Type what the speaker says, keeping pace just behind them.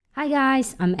Hi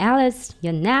guys, I'm Alice.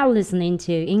 You're now listening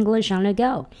to English on the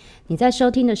Go. 你在收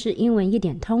听的是英文一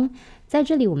点通，在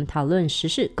这里我们讨论时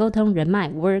事、沟通、人脉、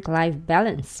work-life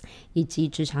balance 以及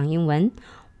职场英文。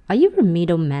Are you a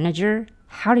middle manager?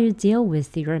 How do you deal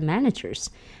with your managers?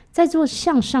 在做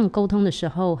向上沟通的时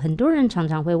候，很多人常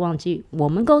常会忘记，我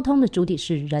们沟通的主体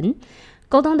是人，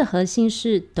沟通的核心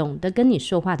是懂得跟你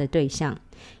说话的对象。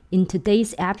In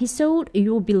today's episode,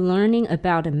 you will be learning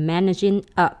about managing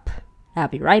up.I'll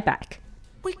be right back.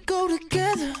 We go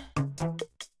together,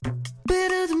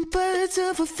 better than birds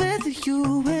of a feather,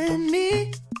 you and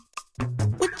me.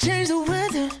 We change the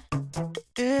weather,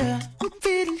 yeah. I'm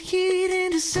feeling heat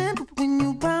in December when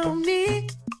you found me.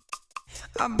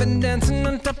 I've been dancing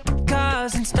on top of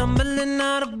cars and stumbling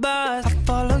out of bars. I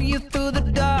follow you through the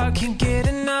dark, can't get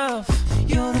enough.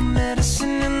 You're the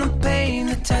medicine and the pain,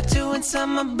 the tattoo inside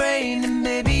my brain. And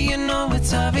baby, you know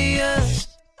it's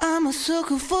obvious.I'm a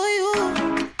sucker for you.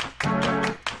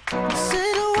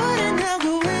 Say the word and I'll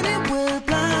go anywhere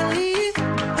blindly.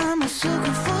 I'm a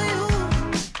sucker for you.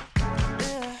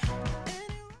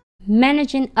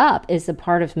 Managing up is a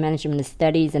part of management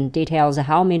studies and details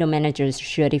how middle managers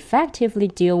should effectively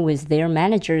deal with their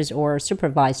managers or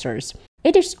supervisors.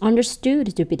 It is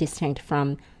understood to be distinct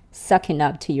from sucking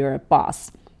up to your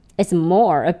boss. It's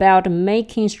more about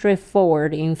making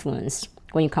straightforward influence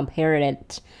when you compare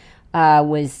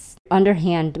it.with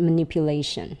underhand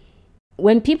manipulation.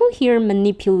 When people hear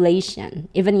manipulation,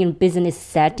 even in a business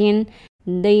setting,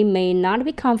 they may not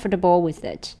be comfortable with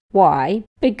it. Why?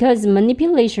 Because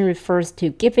manipulation refers to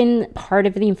giving part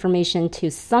of the information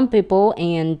to some people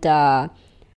and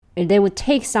they would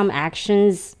take some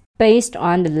actions based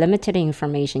on the limited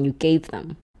information you gave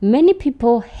them. Many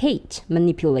people hate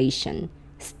manipulation.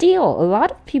 Still, a lot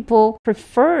of people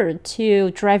prefer to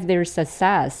drive their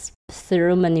success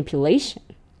through manipulation.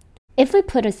 If we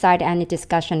put aside any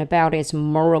discussion about its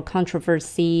moral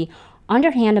controversy,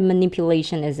 underhand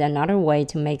manipulation is another way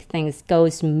to make things go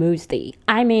smoothly.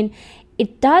 I mean,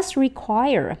 it does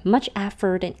require much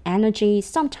effort and energy,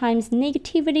 sometimes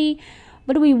negativity,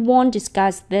 but we won't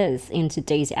discuss this in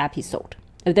today's episode.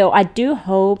 Though I do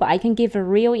hope I can give a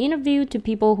real interview to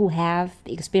people who have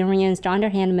experienced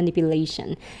underhand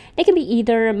manipulation. They can be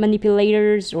either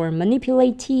manipulators or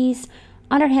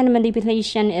manipulatees.Underhand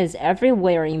manipulation is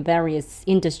everywhere in various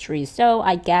industries, so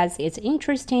I guess it's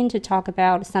interesting to talk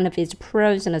about some of its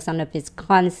pros and some of its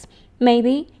cons,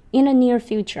 maybe in the near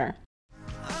future.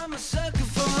 I'm a sucker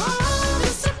for all the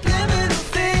subliminal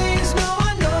things no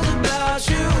one knows about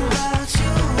you. And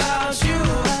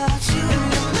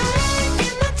you're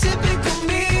making the typical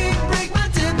me break my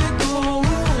typical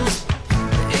rules.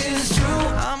 It's true,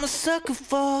 I'm a sucker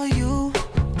for you.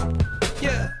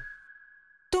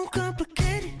 Yeah.Don't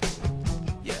complicate it.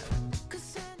 Yeah.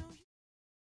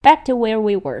 Back to where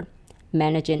we were,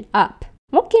 managing up.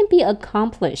 What can be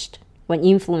accomplished when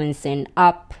influencing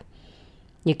up?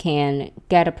 You can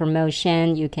get a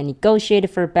promotion, you can negotiate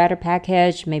for a better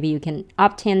package, maybe you can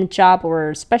obtain a job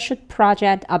or special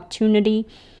project opportunity,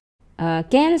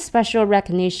 gain special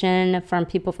recognition from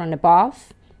people from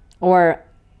above, or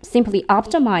simply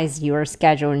optimize your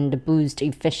schedule and boost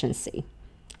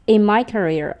efficiency.In my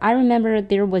career, I remember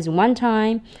there was one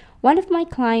time one of my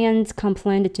clients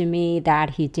complained to me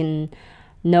that he didn't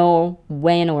know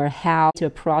when or how to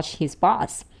approach his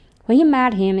boss. When he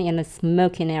met him in a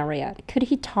smoking area, could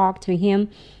he talk to him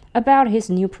about his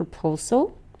new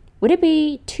proposal? Would it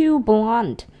be too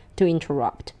blunt to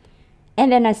interrupt?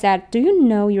 And then I said, "Do you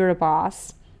know your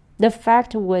boss?" The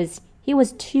fact was he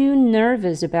was too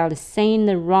nervous about saying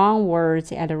the wrong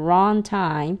words at the wrong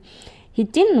time.He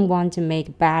didn't want to make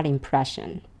a bad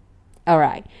impression. All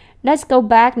right, let's go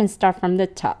back and start from the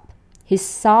top. He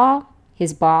saw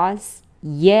his boss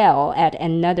yell at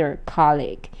another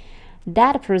colleague.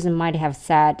 That person might have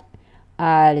said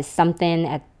something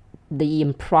at the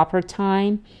improper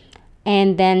time,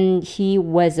 and then he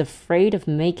was afraid of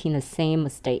making the same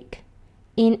mistake.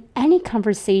 In any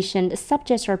conversation, the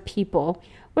subjects are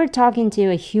people.We're talking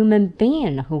to a human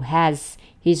being who has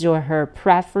his or her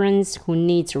preference, who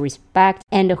needs respect,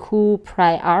 and who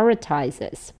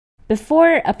prioritizes.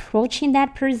 Before approaching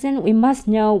that person, we must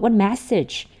know what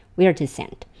message we are to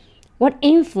send, what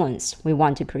influence we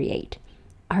want to create.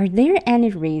 Are there any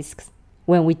risks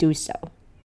when we do so?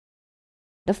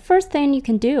 The first thing you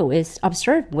can do is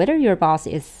observe whether your boss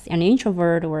is an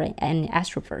introvert or an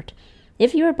extrovert.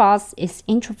 If your boss is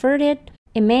introverted,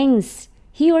 it means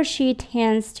he or she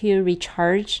tends to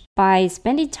recharge by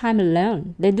spending time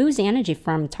alone. They lose energy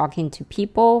from talking to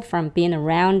people, from being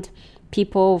around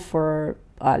people for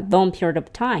a long period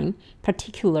of time,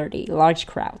 particularly large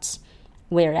crowds.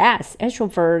 Whereas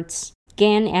extroverts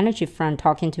gain energy from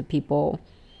talking to people.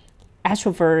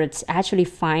 Extroverts actually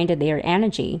find their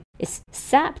energy,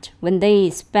 except when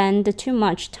they spend too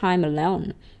much time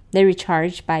alone. They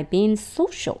recharge by being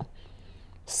social.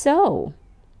 So,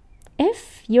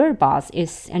 if your boss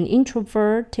is an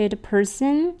introverted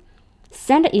person,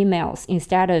 send emails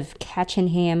instead of catching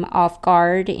him off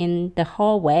guard in the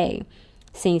hallway,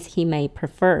 since he may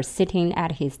prefer sitting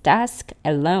at his desk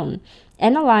alone,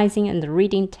 analyzing and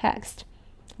reading text,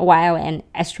 while an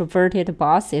extroverted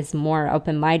boss is more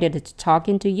open-minded to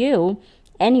talking to you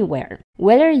anywhere,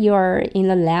 whether you're in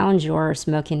a lounge or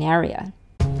smoking area.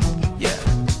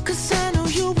 Cause I know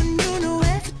you and you know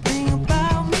everything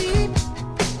about me.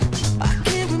 I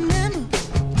can't remember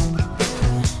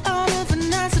all of the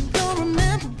nights I don't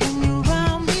remember when you're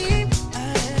around me.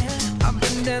 I've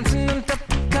been dancing on top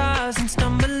of cars and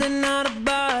stumbling out of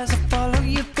bars. I follow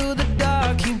you through the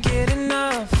dark, can't get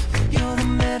enough. You're the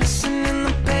medicine and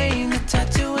the pain, the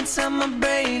tattoo inside my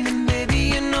brain, and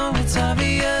baby you know it's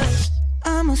obvious.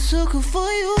 I'm a sucker for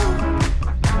you.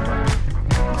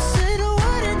 Say the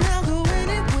word and I'll go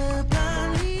anywhere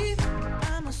blindly.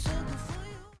 I'm a sucker for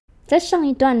you. 在上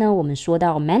一段呢，我们说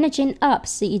到 managing up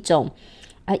是一种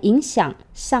影响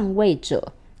上位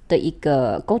者的一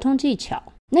个沟通技巧。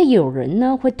那有人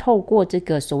呢会透过这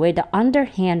个所谓的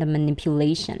underhand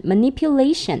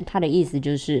manipulation 它的意思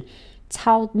就是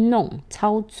操弄、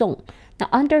操纵。那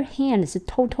underhand 是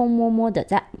偷偷摸摸的，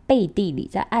在背地里，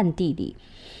在暗地里。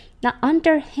那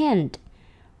underhand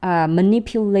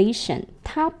manipulation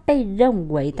它被认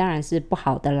为当然是不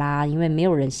好的啦，因为没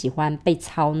有人喜欢被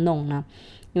操弄呢。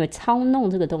因为操弄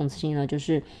这个东西呢，就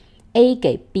是 A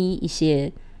给 B 一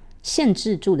些限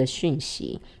制住的讯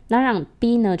息，那让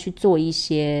B 呢去做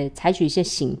采取一些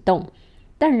行动。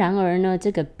但然而呢，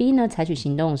这个 B 呢采取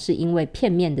行动是因为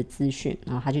片面的资讯，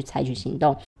然后他去采取行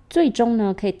动，最终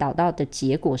呢可以导到的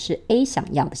结果是 A 想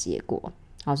要的结果。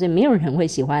好，所以没有人会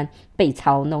喜欢被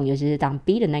操弄，尤其是当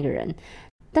B 的那个人。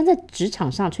但在职场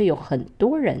上却有很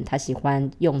多人他喜欢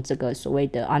用这个所谓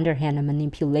的 underhand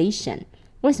manipulation。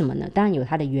为什么呢？当然有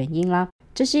它的原因啦。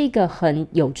这是一个很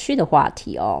有趣的话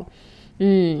题哦。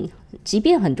即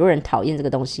便很多人讨厌这个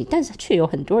东西，但是却有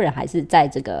很多人还是在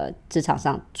这个职场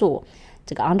上做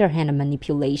这个 underhand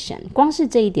manipulation。光是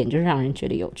这一点就让人觉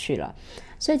得有趣了。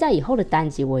所以在以后的单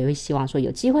集，我也会希望说有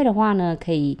机会的话呢，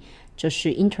可以就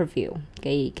是 interview， 可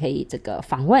以这个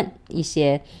访问一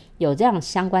些有这样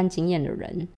相关经验的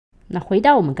人。那回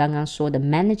到我们刚刚说的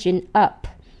managing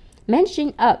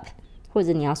up 或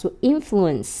者你要说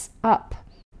influence up，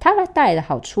 它带来的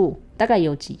好处大概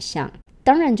有几项。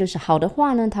当然就是好的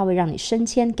话呢，它会让你升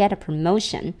迁 get a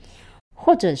promotion，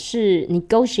 或者是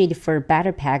negotiate for a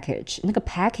better package， 那个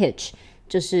package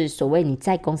就是所谓你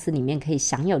在公司里面可以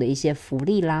享有的一些福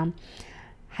利啦。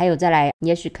还有再来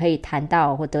也许可以谈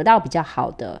到或得到比较好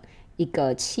的一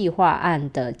个企划案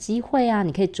的机会啊，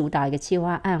你可以主导一个企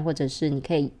划案，或者是你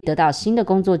可以得到新的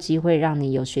工作机会，让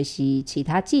你有学习其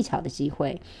他技巧的机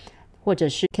会，或者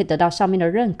是可以得到上面的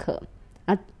认可。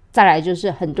再来就是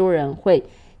很多人会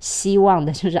希望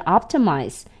的就是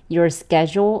optimize your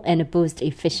schedule and boost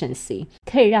efficiency，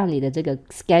 可以让你的这个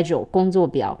schedule 工作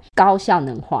表高效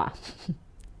能化。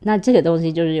那这个东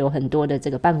西就是有很多的这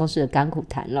个办公室的甘苦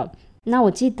谈了。那我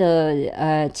记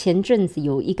得前阵子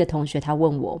有一个同学他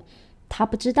问我，他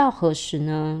不知道何时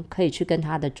呢可以去跟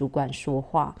他的主管说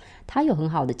话，他有很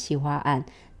好的企划案，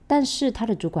但是他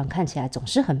的主管看起来总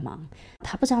是很忙，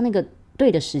他不知道那个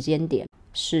对的时间点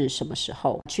是什么时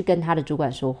候去跟他的主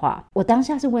管说话。我当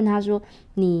下是问他说，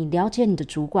你了解你的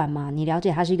主管吗？你了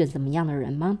解他是一个怎么样的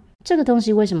人吗？这个东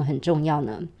西为什么很重要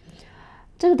呢？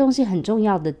这个东西很重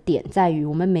要的点在于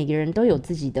我们每个人都有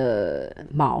自己的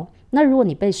毛，那如果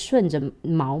你被顺着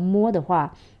毛摸的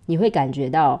话，你会感觉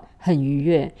到很愉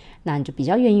悦，那你就比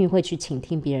较愿意会去倾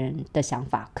听别人的想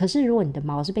法。可是如果你的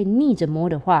毛是被逆着摸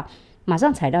的话，马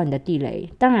上踩到你的地雷，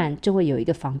当然就会有一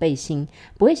个防备心，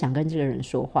不会想跟这个人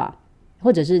说话，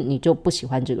或者是你就不喜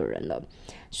欢这个人了。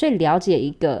所以了解一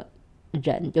个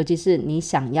人，尤其是你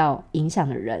想要影响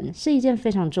的人，是一件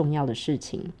非常重要的事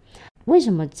情。为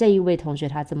什么这一位同学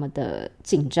他这么的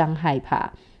紧张害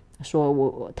怕，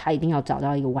说他一定要找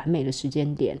到一个完美的时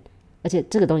间点，而且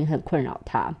这个东西很困扰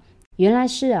他？原来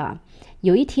是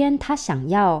有一天他想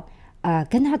要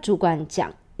跟他主管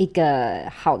讲一个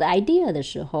好的 idea 的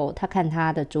时候，他看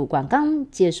他的主管刚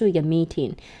结束一个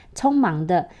meeting， 匆忙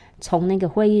的从那个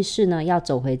会议室呢要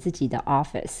走回自己的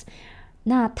office。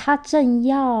那他正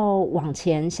要往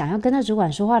前想要跟他主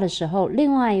管说话的时候，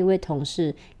另外一位同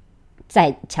事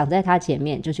抢在他前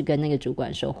面就去跟那个主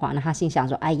管说话。那他心想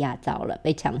说，哎呀糟了，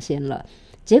被抢先了，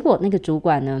结果那个主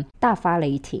管呢大发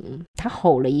雷霆，他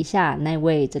吼了一下那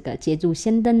位这个捷足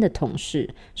先登的同事，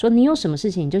说你有什么事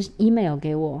情就 email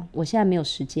给我，我现在没有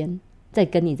时间再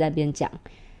跟你在这边讲。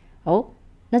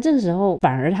那这个时候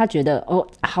反而他觉得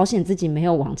好险自己没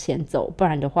有往前走，不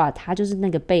然的话他就是那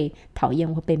个被讨厌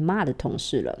或被骂的同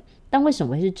事了。但为什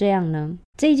么会是这样呢？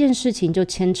这件事情就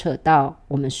牵扯到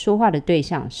我们说话的对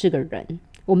象是个人，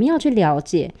我们要去了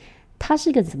解他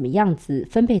是个怎么样子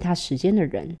分配他时间的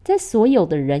人。在所有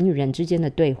的人与人之间的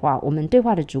对话，我们对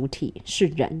话的主体是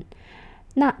人。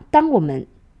那当我们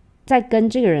在跟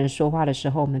这个人说话的时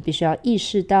候，我们必须要意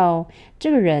识到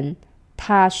这个人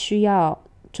他需要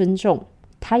尊重，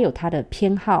他有他的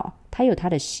偏好，他有他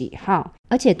的喜好，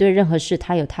而且对任何事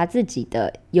他有他自己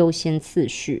的优先次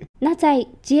序。那在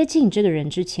接近这个人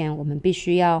之前，我们必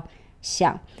须要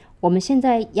想我们现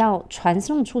在要传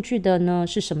送出去的呢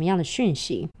是什么样的讯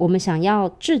息，我们想要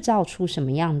制造出什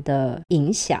么样的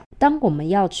影响。当我们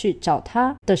要去找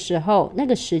他的时候，那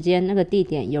个时间那个地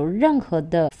点有任何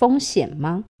的风险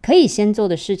吗？可以先做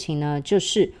的事情呢，就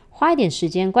是花一点时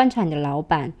间观察你的老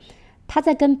板，他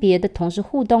在跟别的同事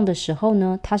互动的时候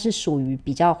呢，他是属于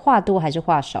比较话多还是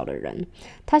话少的人？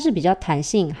他是比较弹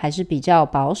性还是比较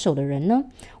保守的人呢？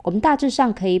我们大致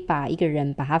上可以把一个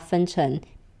人把它分成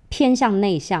偏向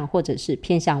内向或者是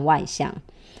偏向外向。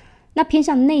那偏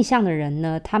向内向的人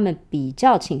呢，他们比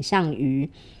较倾向于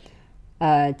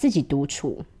自己独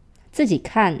处，自己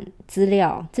看资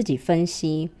料，自己分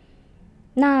析。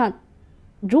那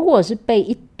如果是被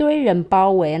一堆人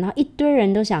包围，然后一堆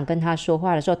人都想跟他说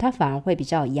话的时候，他反而会比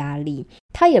较有压力，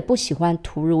他也不喜欢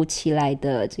突如其来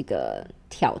的这个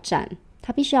挑战，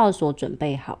他必须要有所准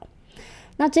备好。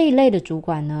那这一类的主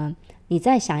管呢，你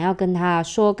在想要跟他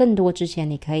说更多之前，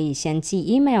你可以先寄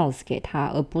emails 给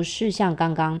他，而不是像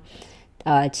刚刚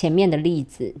前面的例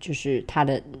子，就是他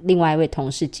的另外一位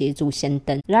同事捷足先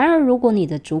登。然而如果你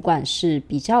的主管是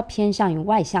比较偏向于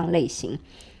外向类型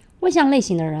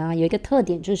的人啊，有一个特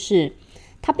点就是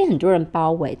他被很多人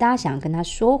包围，大家想要跟他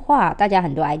说话，大家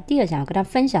很多 idea 想要跟他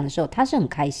分享的时候，他是很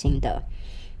开心的。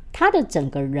他的整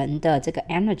个人的这个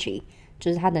energy，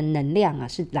 就是他的能量啊，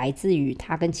是来自于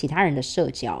他跟其他人的社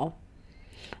交。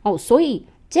所以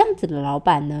这样子的老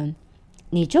板呢，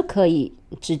你就可以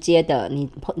直接的，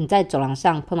你在走廊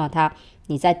上碰到他，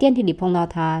你在电梯里碰到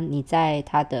他，你在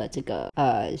他的这个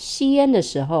吸烟的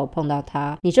时候碰到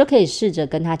他，你就可以试着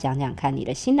跟他讲讲看你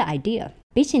的新的 idea。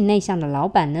 比起内向的老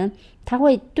板呢，他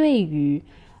会对于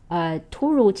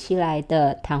突如其来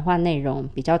的谈话内容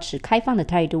比较持开放的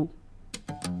态度。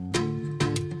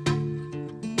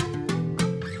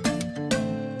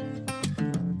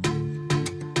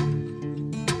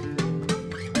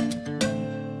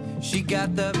She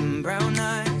got the brown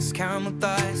eyes, caramel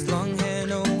thighs, long hair,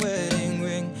 no wedding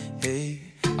ring. Hey,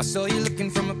 I saw you looking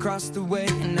from across the way,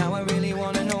 and now I really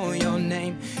wanna know your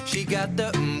name. She got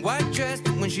the white dress,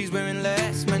 but when she's wearing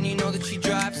less, man, you know that she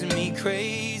drives me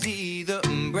crazy. The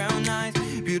brown eyes,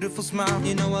 beautiful smile,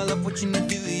 you know I love watching you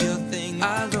do your thing.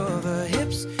 I love her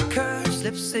hips, curves,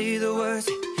 lips say the words.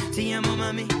 Te amo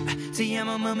mami, te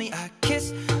amo mami. I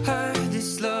kiss her,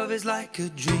 this love is like a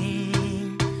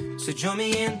dream. So join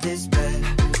me in this bed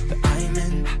that I'm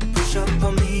in. Push up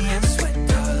on me and sweat,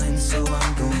 darling. So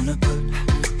I'm gonna put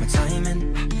my time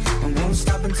in. I won't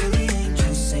stop until the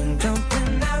angels sing. Jump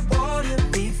in that water,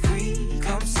 be free.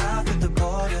 Come south of the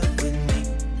border with me.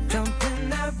 Jump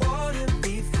in that water,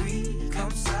 be free.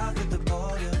 Come south of the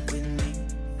border with me.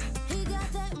 He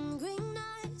got that green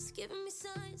eyes, giving me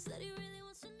signs that he really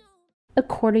wants to know.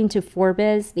 According to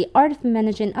Forbes, the art of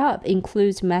managing up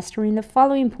includes mastering the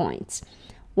following points.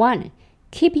 1.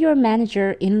 Keep your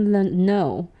manager in the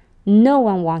know. No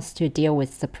one wants to deal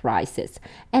with surprises,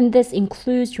 and this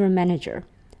includes your manager.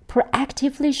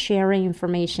 Proactively sharing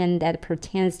information that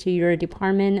pertains to your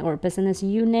department or business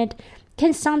unit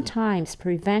can sometimes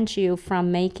prevent you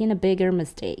from making a bigger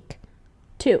mistake.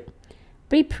 2.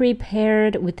 Be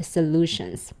prepared with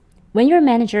solutions. When your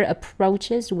manager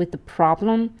approaches with a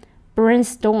problem,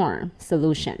 brainstorm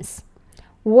solutions.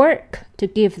 Work to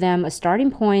give them a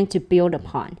starting point to build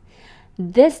upon.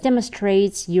 This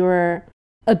demonstrates your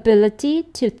ability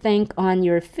to think on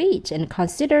your feet and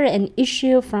consider an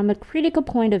issue from a critical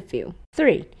point of view.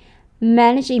 3.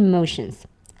 Manage emotions.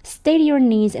 State your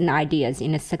needs and ideas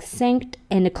in a succinct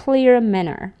and clear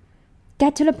manner.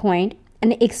 Get to the point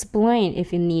and explain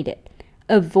if you need it.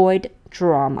 Avoid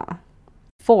drama.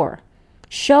 4.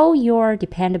 Show your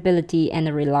dependability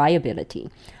and reliability.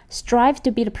 Strive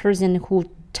to be the person who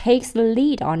takes the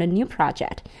lead on a new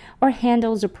project or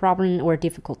handles a problem or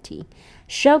difficulty.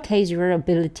 Showcase your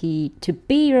ability to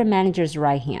be your manager's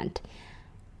right hand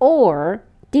or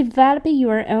Develop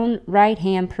your own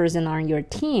right-hand person on your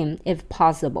team if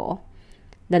possible.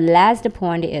 The last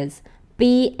point is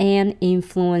be an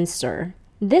influencer.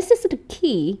 This is the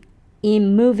key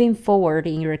in moving forward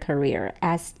in your career,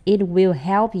 as it will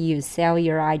help you sell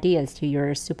your ideas to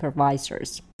your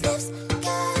supervisors. Lips,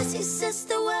 cause he says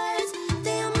the words.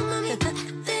 Damn, mommy,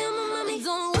 damn, mommy.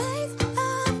 Don't wake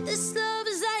up, this love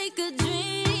is like a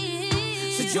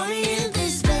dream. So join me in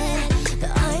this bed, the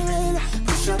iron,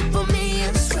 push up on me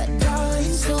and sweat,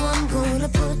 darling. So I'm gonna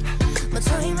put my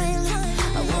time in.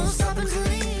 I won't stop until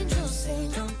the angels say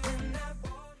jump in that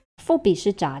water. 富比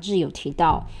士杂志有提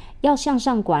到，要向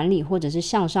上管理或者是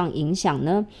向上影响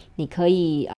呢，你可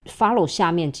以 follow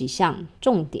下面几项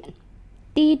重点。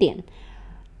第一点，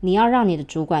你要让你的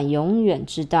主管永远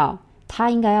知道他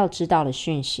应该要知道的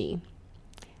讯息。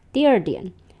第二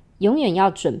点，永远要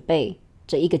准备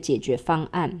着一个解决方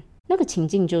案。那个情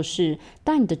境就是，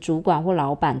当你的主管或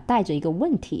老板带着一个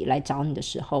问题来找你的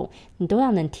时候，你都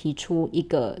要能提出一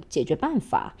个解决办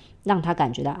法，让他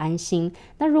感觉到安心。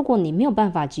那如果你没有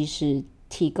办法及时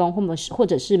提供，或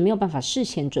者是没有办法事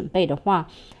前准备的话，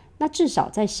那至少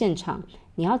在现场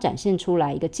你要展现出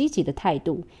来一个积极的态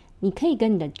度。你可以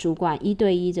跟你的主管1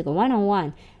对1这个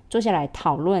one-on-one 坐下来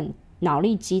讨论，脑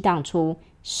力激荡出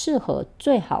适合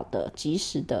最好的及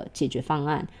时的解决方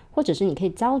案，或者是你可以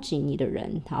召集你的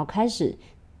人，然后开始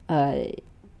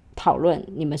讨论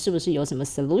你们是不是有什么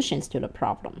solutions to the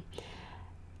problem。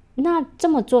那这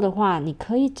么做的话，你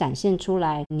可以展现出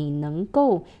来你能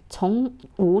够从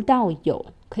无到有，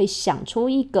可以想出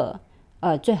一个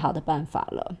最好的办法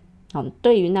了。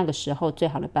对于那个时候最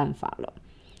好的办法了。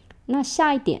那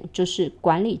下一点就是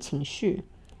管理情绪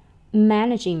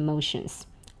 ，manage emotions。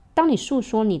当你诉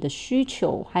说你的需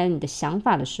求还有你的想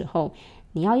法的时候，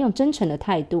你要用真诚的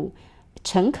态度、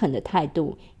诚恳的态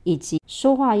度，以及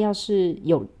说话要是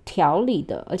有条理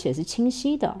的，而且是清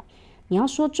晰的。你要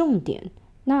说重点。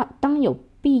那当有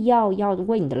必要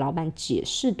为你的老板解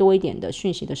释多一点的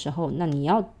讯息的时候，那你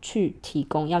要去提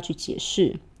供，要去解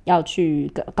释，要去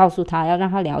告诉他，要让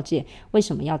他了解为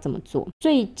什么要这么做。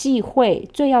最忌讳、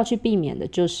最要去避免的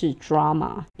就是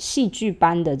drama 戏剧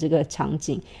般的这个场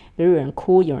景，比如有人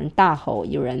哭，有人大吼，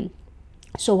有人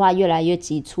说话越来越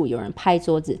急促，有人拍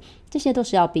桌子，这些都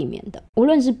是要避免的。无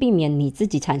论是避免你自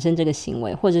己产生这个行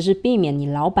为，或者是避免你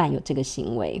老板有这个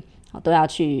行为，都要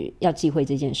忌讳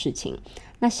这件事情。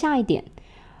那下一点，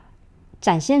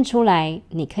展现出来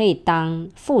你可以当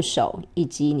副手，以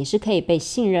及你是可以被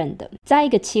信任的。在一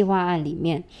个企划案里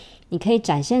面，你可以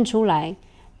展现出来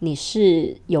你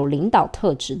是有领导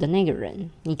特质的那个人，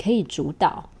你可以主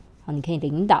导，你可以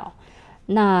领导。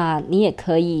那你也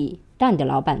可以让你的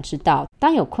老板知道，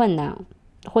当有困难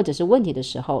或者是问题的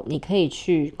时候，你可以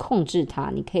去控制它，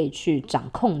你可以去掌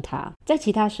控它。在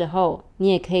其他时候，你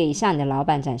也可以向你的老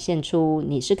板展现出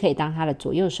你是可以当他的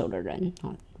左右手的人，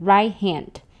 right hand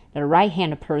the right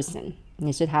hand person，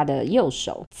 你是他的右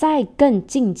手。再更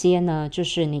进阶呢，就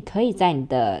是你可以在你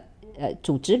的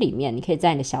组织里面，你可以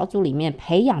在你的小组里面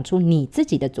培养出你自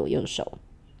己的左右手。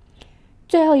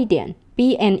最后一点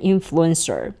be an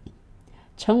influencer，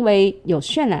 成为有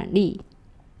渲染力、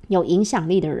有影响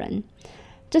力的人。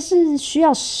这是需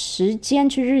要时间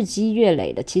去日积月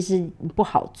累的，其实不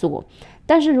好做。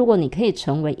但是如果你可以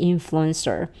成为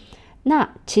influencer， 那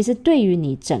其实对于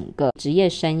你整个职业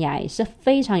生涯是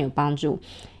非常有帮助。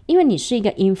因为你是一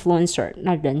个 influencer，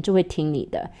 那人就会听你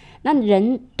的。那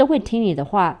人都会听你的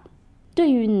话，对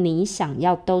于你想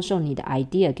要兜售你的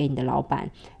idea 给你的老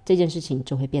板，这件事情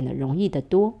就会变得容易得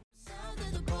多。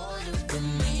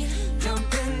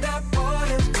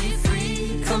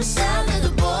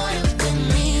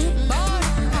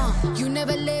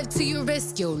You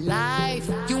risk your life.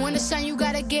 You wanna shine, you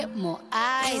gotta get more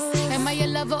eyes. Am I your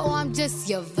lover or I'm just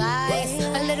your vice?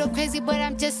 A little crazy, but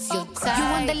I'm just your type. You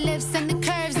want the lips and the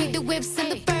curves, need the whips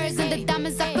and the furs and the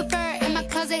diamonds I prefer. In my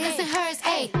closet, his and hers.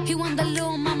 Hey, he want the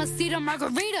little mamacita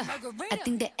margarita. I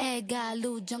think the egg got a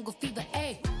little jungle fever.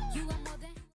 Hey, you want more than.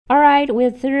 Alright,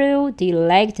 we're through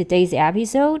the today's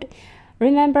episode.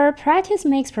 Remember, practice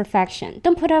makes perfection.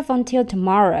 Don't put off until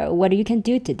tomorrow what you can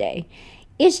do today.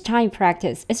 Each time you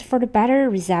practice is for the better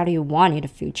result you want in the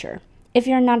future. If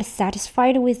you're not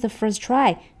satisfied with the first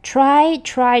try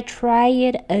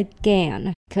it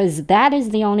again. Because that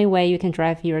is the only way you can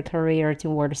drive your career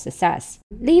toward success.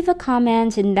 Leave a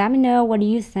comment and let me know what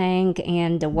you think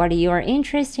and what you are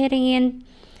interested in.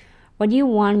 What you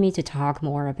want me to talk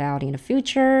more about in the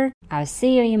future. I'll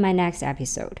see you in my next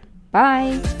episode.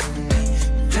 Bye!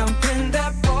 Jump in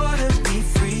that water, be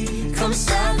free. Come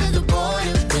south of the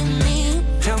border with me.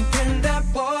 Jump in that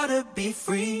water, be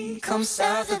free. Come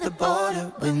south of the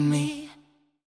border with me.